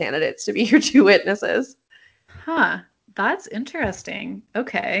best candidates to be your 2 witnesses. Huh. That's interesting.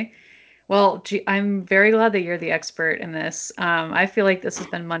 Okay. Well, gee, I'm very glad that you're the expert in this. I feel like this has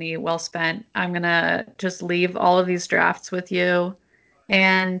been money well spent. I'm gonna just leave all of these drafts with you.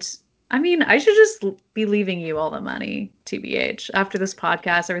 And I mean, I should just be leaving you all the money, TBH, after this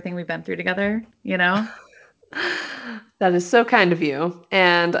podcast, everything we've been through together, you know? That is so kind of you.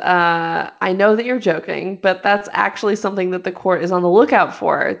 And I know that you're joking, but that's actually something that the court is on the lookout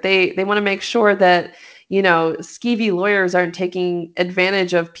for. They want to make sure that, skeevy lawyers aren't taking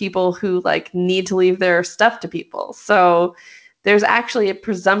advantage of people who like need to leave their stuff to people. So there's actually a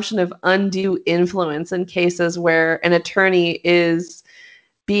presumption of undue influence in cases where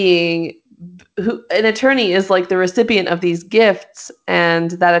being an attorney is like the recipient of these gifts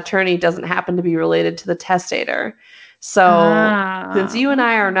and that attorney doesn't happen to be related to the testator. So since Ah, you and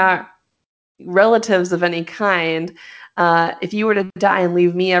I are okay. not relatives of any kind, if you were to die and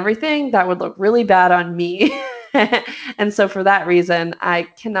leave me everything, that would look really bad on me. And so for that reason, I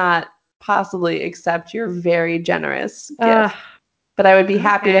cannot possibly accept your very generous gift, Ah, but I would be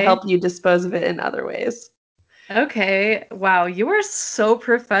happy to okay. help you dispose of it in other ways. Okay. Wow, you are so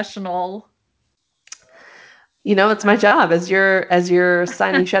professional. It's my I'm job as your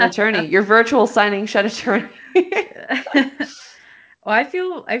signing shed attorney, your virtual signing shed attorney. Well, I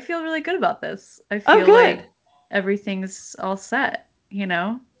feel really good about this. I Oh, feel like good. everything's all set, you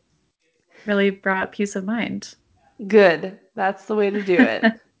know? Really brought peace of mind. Good. That's the way to do it.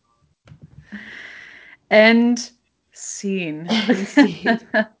 End scene. And see.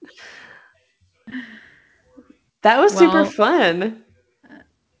 That was super Well, fun.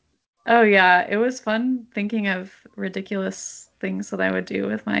 oh yeah, it was fun thinking of ridiculous things that I would do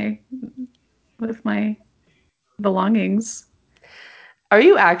with my belongings. Are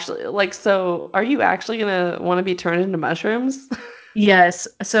you actually gonna want to be turned into mushrooms? Yes.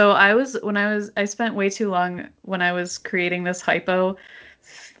 So I spent way too long when I was creating this hypo,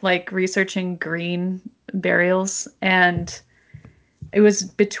 like researching green burials, and it was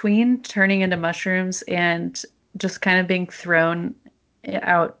between turning into mushrooms and just kind of being thrown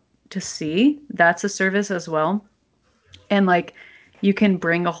out to sea. That's a service as well. And like you can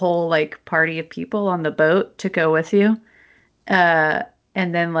bring a whole like party of people on the boat to go with you. Uh,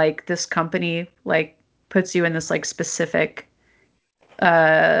 and then like this company like puts you in this like specific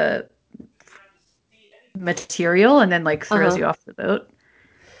uh material and then like throws Uh-huh. you off the boat.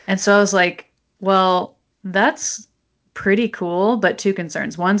 And so I was like, well, that's pretty cool, but two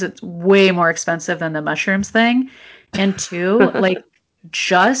concerns. One's it's way more expensive than the mushrooms thing. And two, like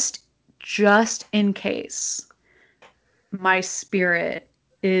just in case my spirit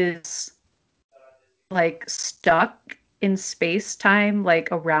is like stuck in space time, like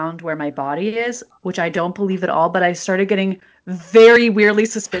around where my body is, which I don't believe at all, but I started getting very weirdly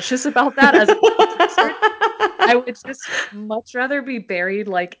suspicious about that as I researched. I would just much rather be buried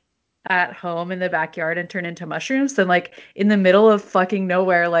like at home in the backyard and turn into mushrooms than like in the middle of fucking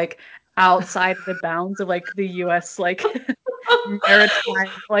nowhere, like outside the bounds of like the US like maritime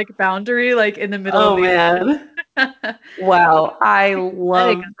like boundary, like in the middle of Oh the man. ocean. Wow. I Pathetic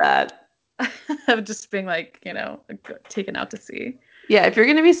love that. of just being like, taken out to sea. Yeah, if you're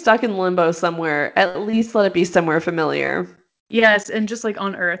going to be stuck in limbo somewhere, at least let it be somewhere familiar. Yes, and just like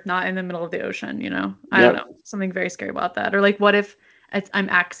on Earth, not in the middle of the ocean. I don't know. Yep. Something very scary about that. Or like, what if I'm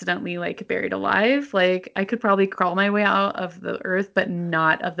accidentally like buried alive? Like, I could probably crawl my way out of the Earth, but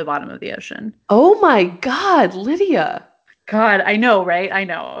not of the bottom of the ocean. Oh my God, Lydia. God, I know, right? I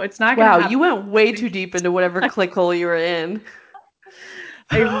know. It's not gonna Wow, happen. you went way too deep into whatever click hole you were in.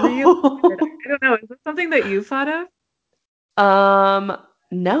 I really did. I don't know. Is this something that you thought of? Um,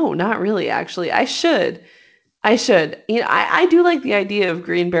 no, not really, actually. I should. I should. I do like the idea of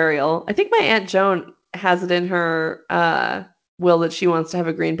green burial. I think my Aunt Joan has it in her will that she wants to have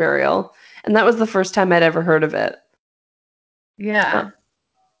a green burial. And that was the first time I'd ever heard of it. Uh, Yeah.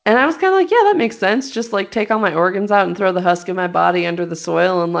 and I was kind of like, yeah, that makes sense. Just like take all my organs out and throw the husk of my body under the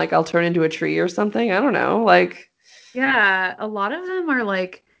soil and like I'll turn into a tree or something. I don't know. Like, Yeah. A lot of them are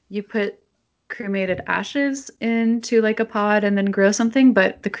like you put cremated ashes into like a pod and then grow something,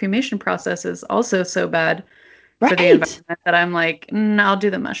 but the cremation process is also so bad for the right. environment that I'm like, I'll do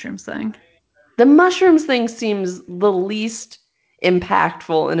the mushrooms thing. The mushrooms thing seems the least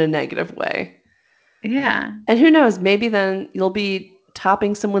impactful in a negative way. Yeah. And who knows, maybe then you'll be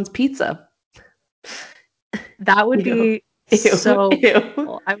topping someone's pizza. That would Ew. be Ew. so Ew.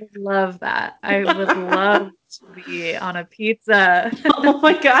 cool. I would love that. I would love to be on a pizza. Oh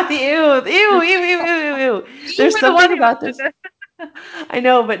my God. Ew. Ew. Ew. Ew. Ew. Ew. You There's were the one something who about mentioned this. it. I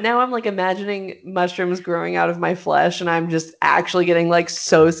know, but now I'm like imagining mushrooms growing out of my flesh and I'm just actually getting like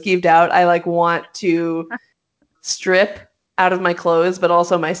so skeeved out. I like want to strip out of my clothes, but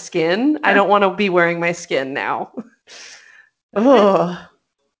also my skin. I don't want to be wearing my skin now. Oh.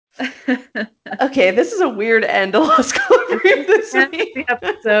 Okay, this is a weird end to Lost This Cloverfield is the this end of week. the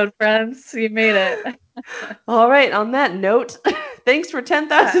episode, friends. You made it. All right, on that note, thanks for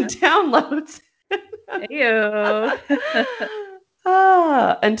 10,000 Yeah. downloads. Ew.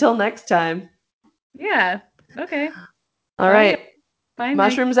 Until next time. Yeah. Okay. All Bye. right, Bye, Meg.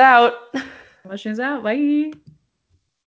 mushrooms out. Emotions out. Bye.